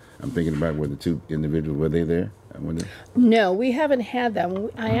Oregon. I'm thinking about where the two individuals, were they there? I wonder. No, we haven't had that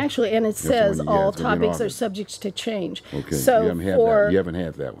one. I actually, and it says all topics are subject to change. Okay, so you haven't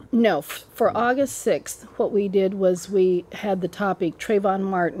had that one. No, for August 6th, what we did was we had the topic Trayvon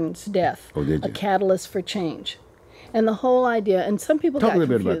Martin's death, Oh, did a you? catalyst for change. And the whole idea, and some people Talk got a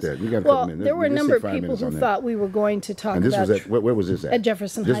little confused. bit about that. You got a couple minutes. There were a Let's number say of 5 people minutes who on that. thought we were going to talk And this about was where was this at? at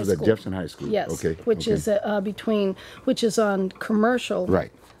Jefferson this High was School. at Jefferson High School. Yes, Okay. which is which is on Commercial,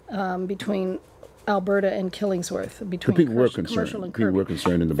 right. Between Alberta and Killingsworth, between People were Commercial concerned. and People Kirby. were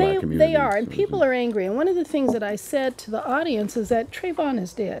concerned in the black community. They are, and people are angry. And one of the things that I said to the audience is that Trayvon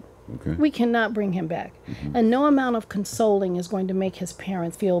is dead. Okay. We cannot bring him back. And no amount of consoling is going to make his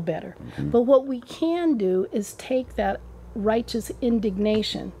parents feel better. But what we can do is take that righteous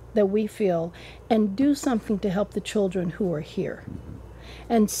indignation that we feel and do something to help the children who are here.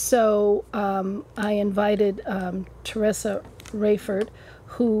 And so I invited Teresa Rayford,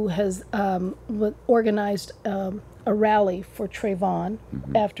 who has organized a rally for Trayvon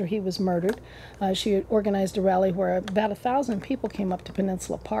after he was murdered. She had organized a rally where about 1,000 people came up to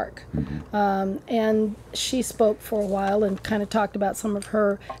Peninsula Park. And she spoke for a while and kind of talked about some of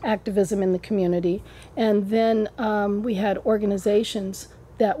her activism in the community. And then we had organizations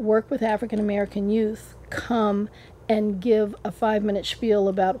that work with African American youth come and give a 5-minute spiel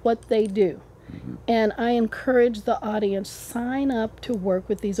about what they do. And I encourage the audience, sign up to work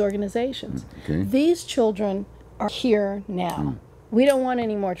with these organizations. Okay. These children are here now. We don't want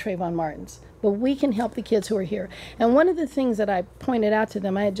any more Trayvon Martins, but we can help the kids who are here. And one of the things that I pointed out to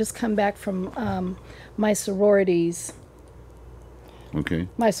them, I had just come back from my sorority's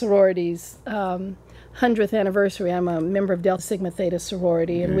 100th anniversary. I'm a member of Delta Sigma Theta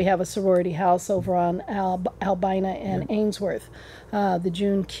sorority, and we have a sorority house over on Albina and Ainsworth, the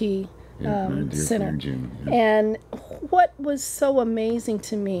June Key Center. And what was so amazing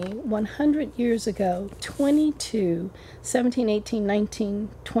to me, 100 years ago, 22 17, 18, 19,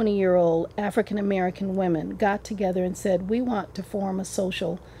 20-year-old African American women got together and said, we want to form a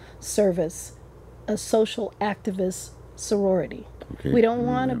social service, a social activist sorority. Okay. We don't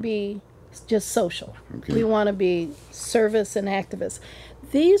want to be just social. Okay. We want to be service and activists.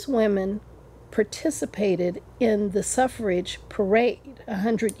 These women participated in the suffrage parade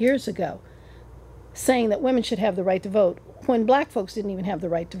 100 years ago, saying that women should have the right to vote, when black folks didn't even have the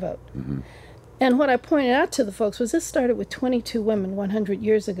right to vote. And what I pointed out to the folks was this started with 22 women 100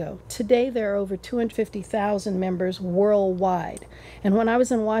 years ago. Today there are over 250,000 members worldwide. And when I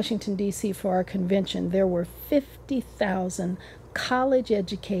was in Washington, D.C. for our convention, there were 50,000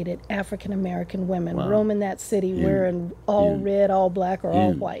 college-educated African-American women roaming that city wearing all red, all black, or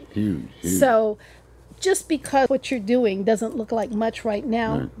all white. Huge. So just because what you're doing doesn't look like much right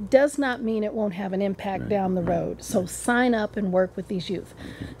now does not mean it won't have an impact down the road. So sign up and work with these youth.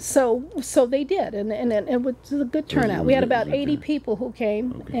 So they did, and it was a good turnout. We had about 80 people who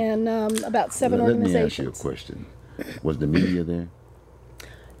came, and about 7 organizations. Let me ask you a question. Was the media there?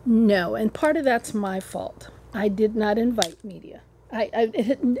 No, and part of that's my fault. I did not invite media.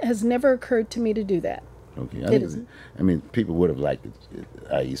 It has never occurred to me to do that. Okay. I mean, people would have liked it,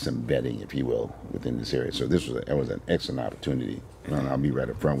 i.e. some vetting, if you will, within this area. So that was an excellent opportunity. And I'll be right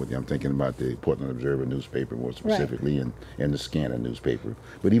up front with you. I'm thinking about the Portland Observer newspaper more specifically, and the Scanner newspaper.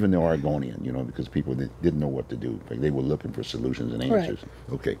 But even the Oregonian, because people didn't know what to do. Like, they were looking for solutions and answers.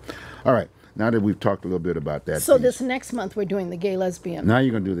 Okay. All right. now that we've talked a little bit about that. So piece, this next month we're doing the gay lesbian. now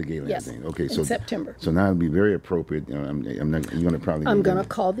you're going to do the gay Yes, thing. Okay, in so September. So now it'll be very appropriate. You know, I'm not. You're going to probably. I'm going to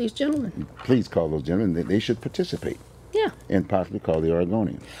call these gentlemen. Please call those gentlemen. They should participate. Yeah. And possibly call the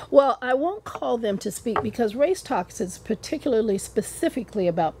Oregonian. Well, I won't call them to speak because Race Talks is particularly specifically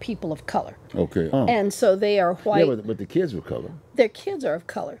about people of color. Okay. Oh. And so they are white. Yeah, but the kids of color. Their kids are of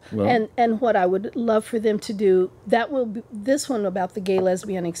color. Well, and what I would love for them to do, that will be, this one about the gay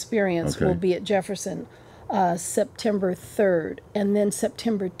lesbian experience Okay. will be at Jefferson September 3rd. And then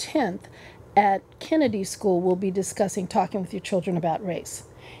September 10th at Kennedy School, we'll be discussing talking with your children about race.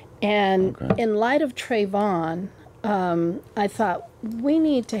 And Okay. in light of Trayvon, I thought we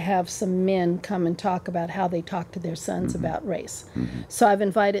need to have some men come and talk about how they talk to their sons about race. So I've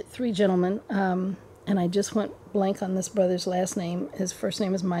invited 3 gentlemen, and I just went blank on this brother's last name. His first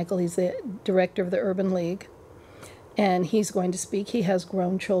name is Michael. He's the director of the Urban League, and he's going to speak. He has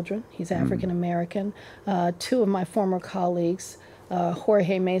grown children. He's African American. 2 of my former colleagues,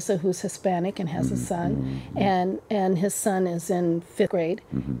 Jorge Mesa, who's Hispanic and has a son, and his son is in 5th grade,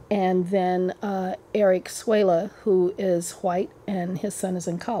 and then Eric Suela, who is white, and his son is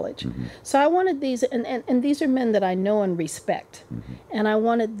in college. So I wanted these, and these are men that I know and respect, and I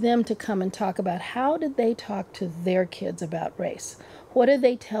wanted them to come and talk about how did they talk to their kids about race. What do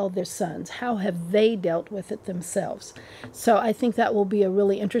they tell their sons? How have they dealt with it themselves? So I think that will be a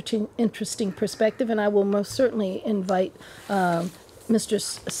really interesting perspective, and I will most certainly invite Mr.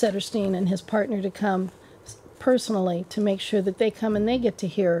 Setterstein and his partner to come personally to make sure that they come and they get to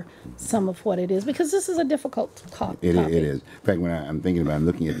hear some of what it is, because this is a difficult topic. It is. In fact, when I'm thinking about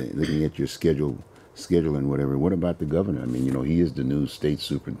looking at your schedule and whatever, what about the governor? I mean, you know, he is the new state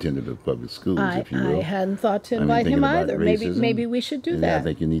superintendent of public schools, if you will. I hadn't thought to invite him either. Maybe we should do that. I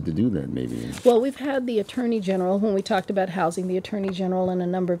think you need to do that, maybe. Well, we've had the Attorney General, when we talked about housing, the Attorney General and a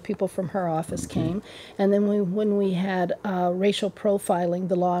number of people from her office came. And then when we had racial profiling,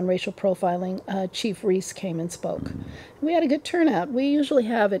 the law on racial profiling, Chief Reese came and spoke. We had a good turnout. We usually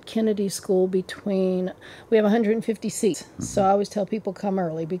have at Kennedy School we have 150 seats. So I always tell people come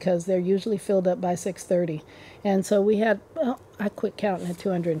early because they're usually filled up by 6:30. And so we had, I quit counting at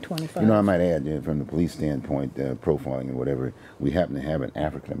 225. You know, I might add, from the police standpoint, profiling and whatever, we happen to have an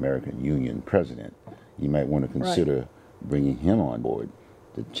African-American union president. You might want to consider bringing him on board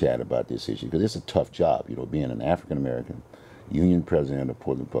to chat about this issue, because it's a tough job, being an African-American union president of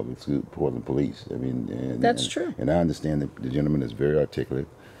Portland Public School, Portland Police. I mean, That's true. And I understand that the gentleman is very articulate,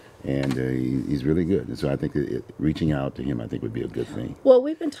 and he's really good. And so I think that reaching out to him, I think, would be a good thing. Well,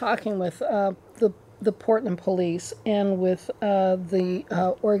 we've been talking with the Portland Police and with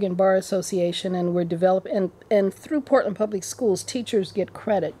the Oregon Bar Association, and we're developing, and through Portland Public Schools, teachers get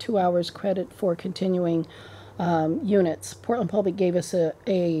credit, 2 hours credit for continuing units. Portland Public gave us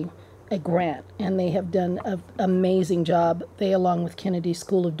a grant, and they have done an amazing job. They, along with Kennedy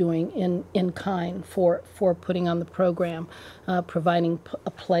School, of doing in kind for putting on the program, providing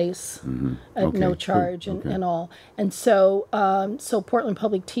a place at no charge and all. And so so Portland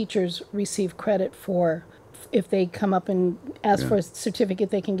Public teachers receive credit for, if they come up and ask for a certificate,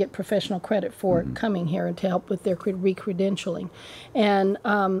 they can get professional credit for coming here and to help with their re-credentialing. And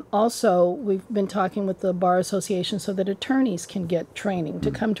also, we've been talking with the Bar Association so that attorneys can get training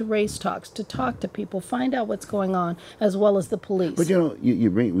to come to race talks, to talk to people, find out what's going on, as well as the police. But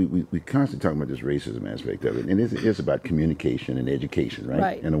we constantly talking about this racism aspect of it, and it's about communication and education,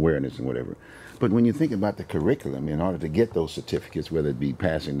 right? And awareness and whatever. But when you think about the curriculum, in order to get those certificates, whether it be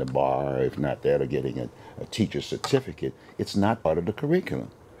passing the bar, or if not that, or getting a teacher's certificate, it's not part of the curriculum.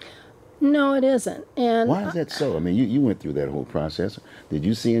 No, it isn't. And why is that so? I mean, you went through that whole process. Did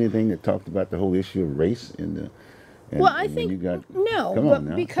you see anything that talked about the whole issue of race in the? Well, I think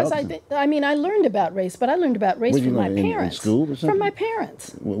because I mean, I learned about race, but I learned about race from my parents. In school or something? From my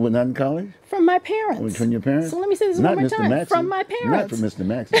parents. Well, not in college? From my parents. From your parents? So let me say this one more time. Maxey. From my parents. Not from Mr.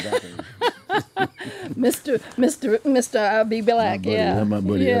 Maxey. Mr. I'll be black. My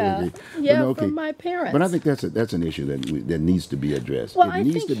buddy. From my parents. But I think that's an issue that needs to be addressed. Well, it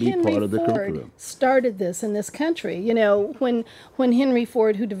needs to be Henry part of the Ford curriculum. started this in this country. You know, when Henry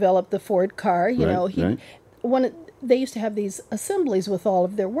Ford, who developed the Ford car, they used to have these assemblies with all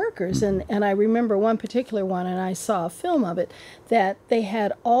of their workers, and I remember one particular one, and I saw a film of it, that they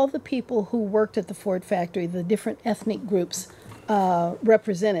had all the people who worked at the Ford factory, the different ethnic groups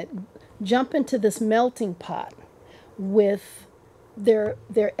represented, jump into this melting pot with their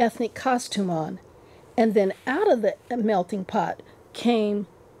ethnic costume on, and then out of the melting pot came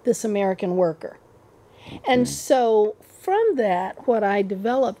this American worker. And so from that, what I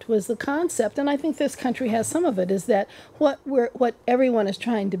developed was the concept, and I think this country has some of it, is that what everyone is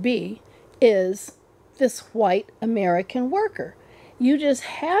trying to be is this white American worker. You just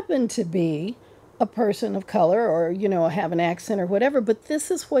happen to be a person of color, or, you know, have an accent or whatever, but this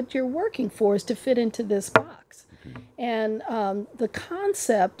is what you're working for, is to fit into this box. And the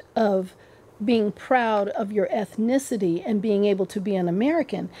concept of being proud of your ethnicity and being able to be an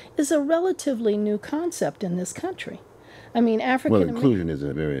American is a relatively new concept in this country. I mean, Well, inclusion is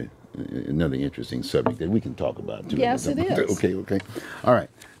a another interesting subject that we can talk about too. Yes, it is. Okay. All right.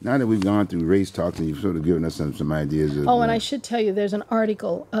 Now that we've gone through race talks and you've sort of given us some ideas of... Oh, and I should tell you, there's an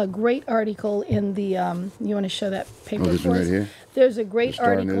article, a great article in the, you want to show that paper this for one us? right here? There's a great Star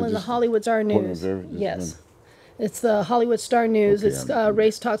article News, in the this Hollywood Star Portland News. Observer, this Yes. one? It's the Hollywood Star News. Okay, It's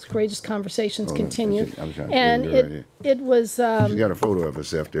Race Talks, Courageous Conversations Hold on, Continue. I'm trying to And get it right here. it was... She's got a photo of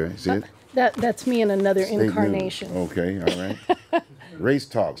herself there. See it? That's me in another State News. incarnation. Okay, all right. Race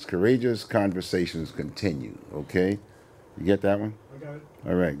Talks, Courageous Conversations Continue. Okay? You get that one? I got it.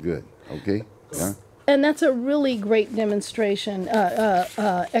 All right, good. Okay? Yeah? And that's a really great demonstration,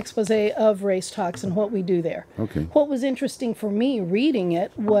 expose of Race Talks and what we do there. Okay. What was interesting for me reading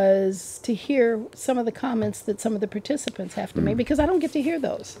it was to hear some of the comments that some of the participants have to make, because I don't get to hear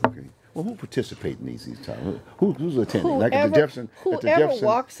those. Okay. Well, who participates in these talks? Who's attending? Whoever, like at the Jefferson, whoever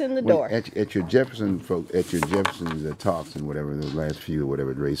walks in the door. At your Jefferson talks and whatever, the last few,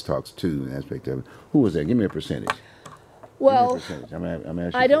 whatever, Race Talks 2 aspect of it, who was there? Give me a percentage. Well, Percentage. I'm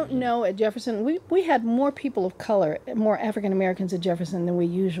asking I don't know at Jefferson. We had more people of color, more African Americans at Jefferson than we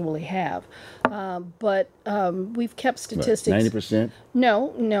usually have. But we've kept statistics. 90%? No,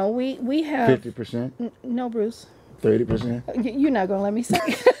 we have 50%? No, Bruce. 30%? You're not going to let me say.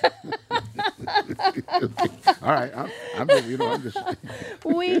 All right, I'm just, I'm just.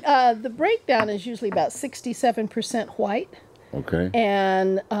 The breakdown is usually about 67% white, Okay.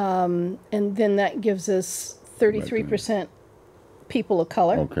 and then that gives us 33% people of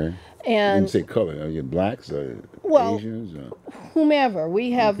color. Okay. And you say color. Are you blacks or Well, Asians? Or? whomever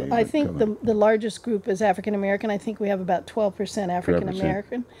we have, Okay, I but think color. the largest group is African American. I think we have about 12% African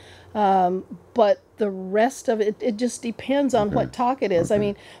American. But the rest of it just depends on what talk it is. I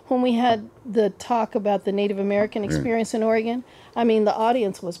mean, when we had the talk about the Native American experience in Oregon, I mean, the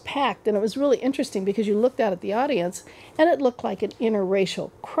audience was packed, and it was really interesting because you looked out at the audience, and it looked like an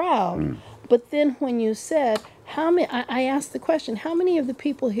interracial crowd. But then when you said, how many, I asked the question, how many of the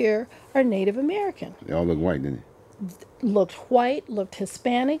people here are Native American? They all look white, didn't Looked white, looked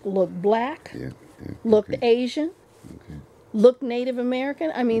Hispanic, looked black, they? Yeah. looked Okay. Asian, Okay. looked Native American.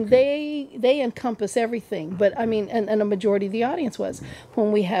 I mean, they encompass everything. But I mean, and a majority of the audience was.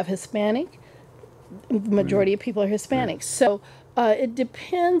 When we have Hispanic, the majority of people are Hispanic. So it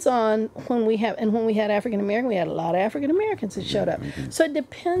depends on when we have, and when we had African American, we had a lot of African Americans that showed up. So it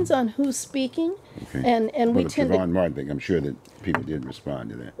depends on who's speaking, and we Well, tend Trayvon to. Martin thing, I'm sure that people did respond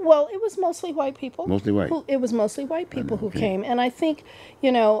to that. Well, it was mostly white people. Mostly white? It was mostly white people who Okay. came. And I think,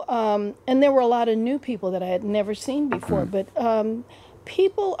 and there were a lot of new people that I had never seen before. But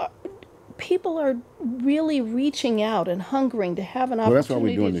people are really reaching out and hungering to have an Well, opportunity that's why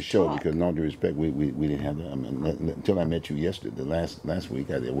we're doing to the show, talk. because in all due respect, we didn't have that. I mean, until I met you yesterday, the last week,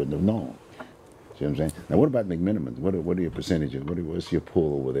 I wouldn't have known. See what I'm saying? Now, what about McMinimans? What are your percentages? What's your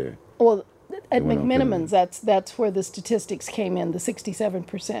pull over there? Well, at went on McMinimans, that's where the statistics came in, the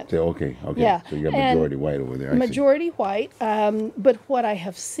 67%. Say, okay. Yeah, So you got and majority white over there. I see. Majority white, but what I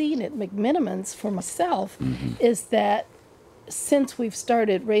have seen at McMinimans for myself is that since we've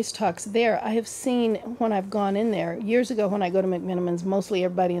started Race Talks there, I have seen when I've gone in there, years ago when I go to McMinimans, mostly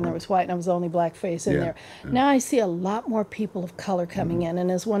everybody in there was white and I was the only black face in there. Now I see a lot more people of color coming in, and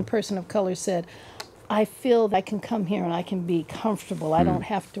as one person of color said, I feel that I can come here and I can be comfortable. I don't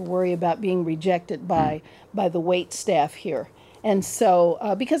have to worry about being rejected by the wait staff here. And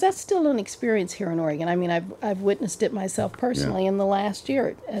so, because that's still an experience here in Oregon. I mean, I've witnessed it myself personally in the last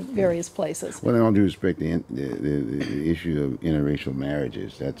year at various places. Well, in all due respect, the issue of interracial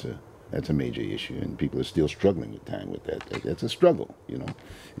marriages, that's a major issue, and people are still struggling with time with that. That's a struggle,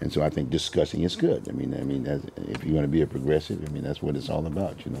 And so I think discussing is good. I mean, if you want to be a progressive, I mean, that's what it's all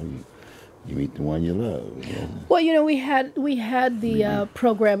about, You meet the one you love. Well, we had the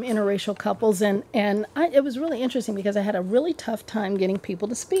program Interracial Couples, and it was really interesting because I had a really tough time getting people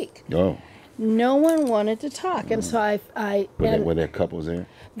to speak. Oh. No one wanted to talk, and so Were there couples there?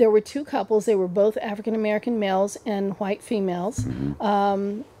 There were two couples. They were both African American males and white females.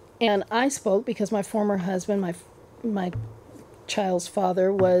 And I spoke because my former husband, my child's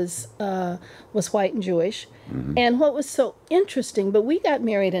father, was white and Jewish. And what was so interesting, but we got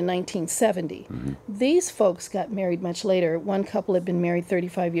married in 1970. These folks got married much later. One couple had been married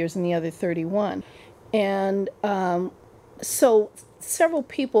 35 years and the other 31. And so several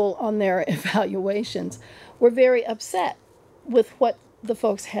people on their evaluations were very upset with what the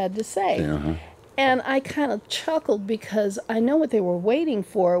folks had to say. Uh-huh. And I kind of chuckled because I know what they were waiting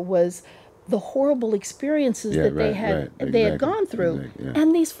for was the horrible experiences that they had gone through.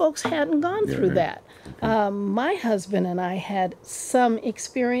 And these folks hadn't gone through that. Okay. My husband and I had some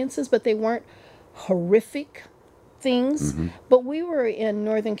experiences, but they weren't horrific things. But we were in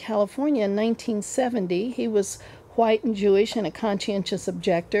Northern California in 1970. He was white and Jewish and a conscientious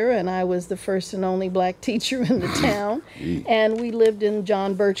objector, and I was the first and only black teacher in the town. And we lived in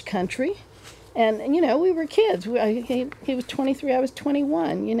John Birch country. And, you know, we were kids. He was 23, I was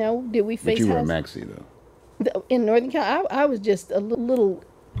 21. You know, did we face... But you were Maxey, though. In Northern California, I was just a little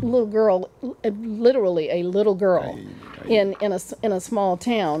girl, literally a little girl in a small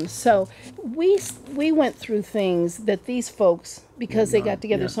town. So we went through things that these folks, because they got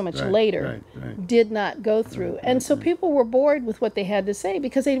together so much later, did not go through. And so people were bored with what they had to say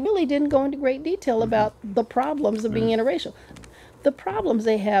because they really didn't go into great detail about the problems of being interracial. The problems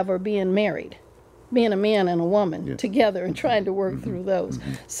they have are being married, being a man and a woman together and trying to work through those.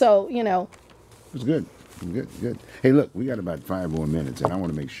 So, you know. It was good. Good. Hey, look, we got about 5 more minutes, and I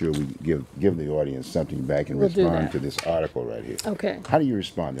want to make sure we give the audience something back and respond to this article right here. Okay. How do you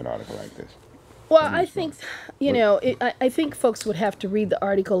respond to an article like this? Well, I think, you know, I think folks would have to read the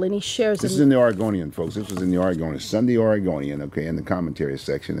article, and he shares... This is in the Oregonian, folks. This was in the Oregonian, Sunday Oregonian, okay, in the commentary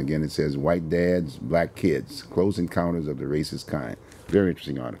section. Again, it says, white dads, black kids, close encounters of the racist kind. Very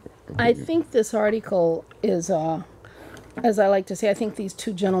interesting article. Okay. I think this article is, as I like to say, I think these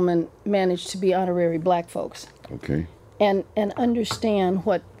two gentlemen managed to be honorary black folks. Okay. And understand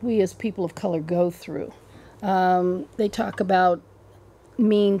what we as people of color go through. They talk about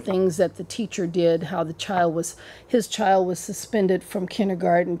mean things that the teacher did, how his child was suspended from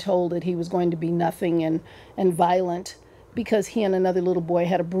kindergarten, told that he was going to be nothing and violent because he and another little boy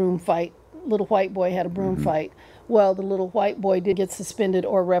had a broom fight. Little white boy had a broom fight. Well, the little white boy did get suspended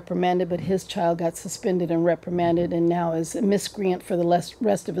or reprimanded, but his child got suspended and reprimanded and now is a miscreant for the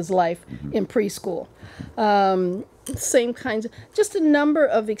rest of his life in preschool. Same kinds of, just a number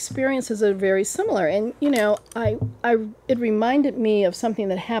of experiences that are very similar. And, you know, it reminded me of something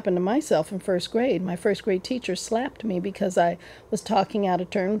that happened to myself in first grade. My first grade teacher slapped me because I was talking out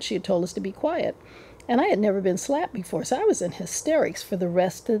of turn. She had told us to be quiet. And I had never been slapped before, so I was in hysterics for the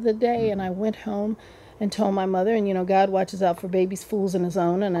rest of the day. And I went home and told my mother, and, you know, God watches out for babies, fools, and his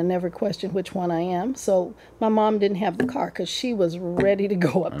own, and I never questioned which one I am. So my mom didn't have the car because she was ready to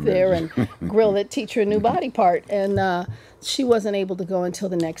go up there and grill that teacher a new body part. And she wasn't able to go until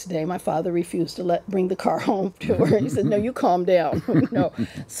the next day. My father refused to bring the car home to her. He said, no, you calm down. No.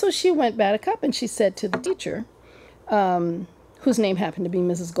 So she went back up and she said to the teacher, whose name happened to be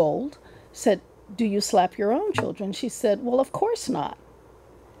Mrs. Gold, said, do you slap your own children? She said, well, of course not.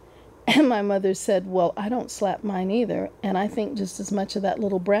 And my mother said, well, I don't slap mine either. And I think just as much of that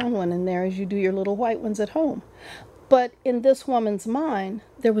little brown one in there as you do your little white ones at home. But in this woman's mind,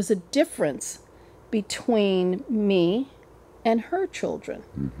 there was a difference between me and her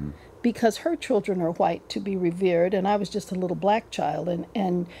children. Because her children are white to be revered, and I was just a little black child.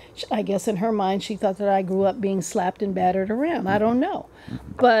 And I guess in her mind, she thought that I grew up being slapped and battered around. I don't know.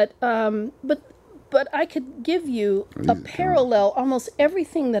 But I could give you a parallel, almost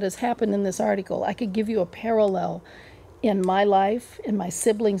everything that has happened in this article, I could give you a parallel in my life, in my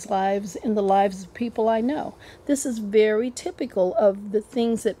siblings' lives, in the lives of people I know. This is very typical of the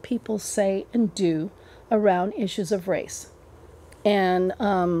things that people say and do around issues of race. And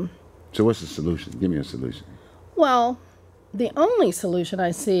so what's the solution? Give me a solution. Well, the only solution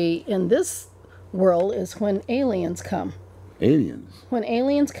I see in this world is when aliens come. Aliens? When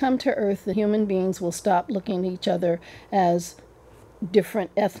aliens come to Earth, the human beings will stop looking at each other as different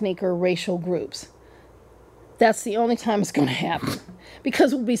ethnic or racial groups. That's the only time it's going to happen.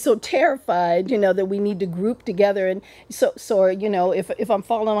 Because we'll be so terrified, you know, that we need to group together. And so you know, if I'm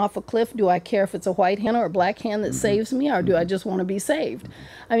falling off a cliff, do I care if it's a white hen or a black hen that saves me, or do I just want to be saved?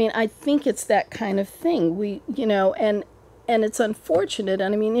 I mean, I think it's that kind of thing. We, you know, and it's unfortunate.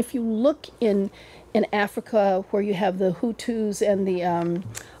 And I mean, if you look in Africa, where you have the Hutus and the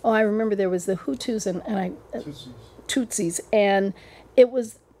I remember there was the Hutus and Tutsis, and it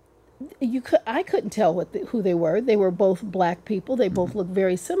was I couldn't tell who they were. They were both black people. They both looked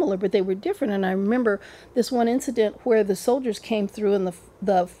very similar, but they were different. And I remember this one incident where the soldiers came through, and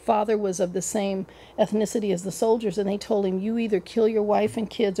the father was of the same ethnicity as the soldiers, and they told him, "You either kill your wife and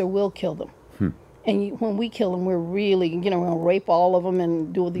kids, or we'll kill them." And when we kill them, we're really, you know, we're going to rape all of them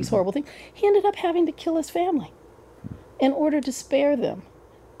and do all these horrible things. He ended up having to kill his family in order to spare them.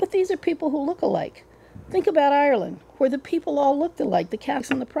 But these are people who look alike. Think about Ireland, where the people all looked alike, the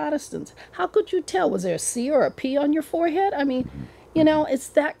Catholics and the Protestants. How could you tell? Was there a C or a P on your forehead? I mean, you know, it's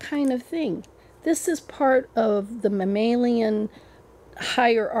that kind of thing. This is part of the mammalian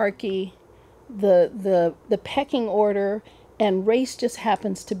hierarchy, the pecking order, and race just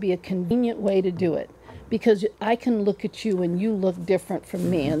happens to be a convenient way to do it. Because I can look at you and you look different from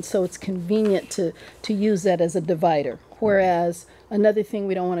me, and so it's convenient to use that as a divider. Whereas another thing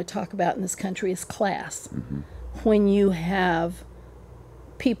we don't want to talk about in this country is class. When you have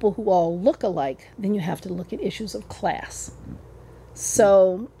people who all look alike, then you have to look at issues of class.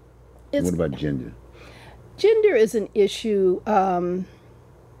 So it's... What about gender? Gender is an issue.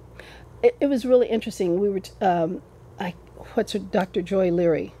 It was really interesting. We were, what's her, Dr. Joy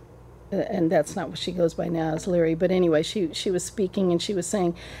Leary, and that's not what she goes by now as Leary, but anyway, she was speaking and she was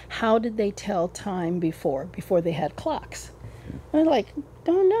saying, how did they tell time before they had clocks? And I'm like,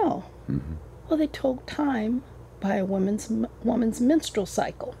 don't know. Well, they told time by a woman's menstrual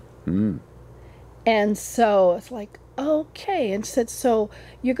cycle. And so it's like, okay, and said, so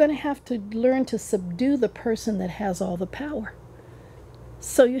you're going to have to learn to subdue the person that has all the power.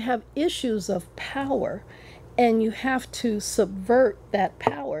 So you have issues of power, and you have to subvert that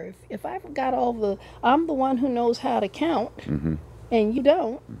power. If I've got I'm the one who knows how to count, and you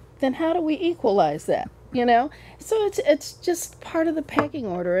don't, then how do we equalize that? You know? So it's just part of the pecking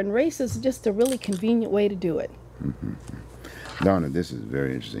order, and race is just a really convenient way to do it. Donna, this is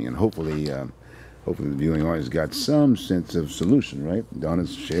very interesting, and hopefully the viewing audience got some sense of solution, right?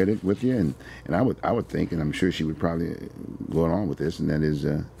 Donna's shared it with you, and I would think, and I'm sure she would probably go along with this, and that is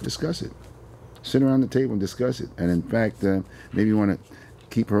discuss it. Sit around the table and discuss it. And in fact, maybe you want to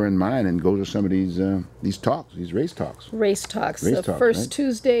keep her in mind and go to some of these talks, these race talks. Race talks. Race the talks, first right?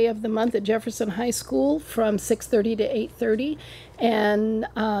 Tuesday of the month at Jefferson High School from 6:30 to 8:30, and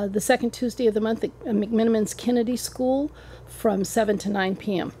the second Tuesday of the month at McMinimans Kennedy School from 7 to 9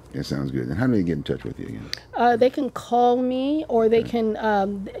 p.m. That sounds good. And how do they get in touch with you again? They can call me, or they can,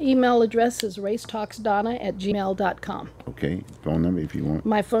 the email address is racetalksdonna@gmail.com. Okay. Phone number if you want.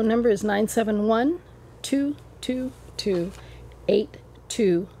 My phone number is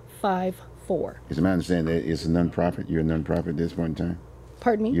 971-222-8254. Is it my understanding that it's a nonprofit? You're a nonprofit at this point in time?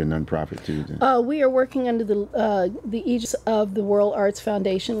 Pardon me? You're a nonprofit too? We are working under the aegis of the World Arts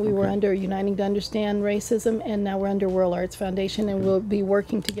Foundation. We were under Uniting to Understand Racism, and now we're under World Arts Foundation, and we'll be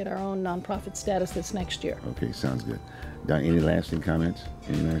working to get our own nonprofit status this next year. Okay, sounds good. Don, any lasting comments?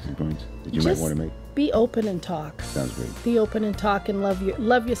 Any lasting points that you might want to make? Be open and talk. Sounds great. Be open and talk, and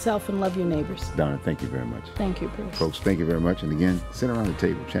love yourself and love your neighbors. Donna, thank you very much. Thank you, Bruce. Folks, thank you very much. And again, sit around the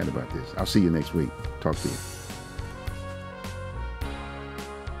table, chat about this. I'll see you next week. Talk to you.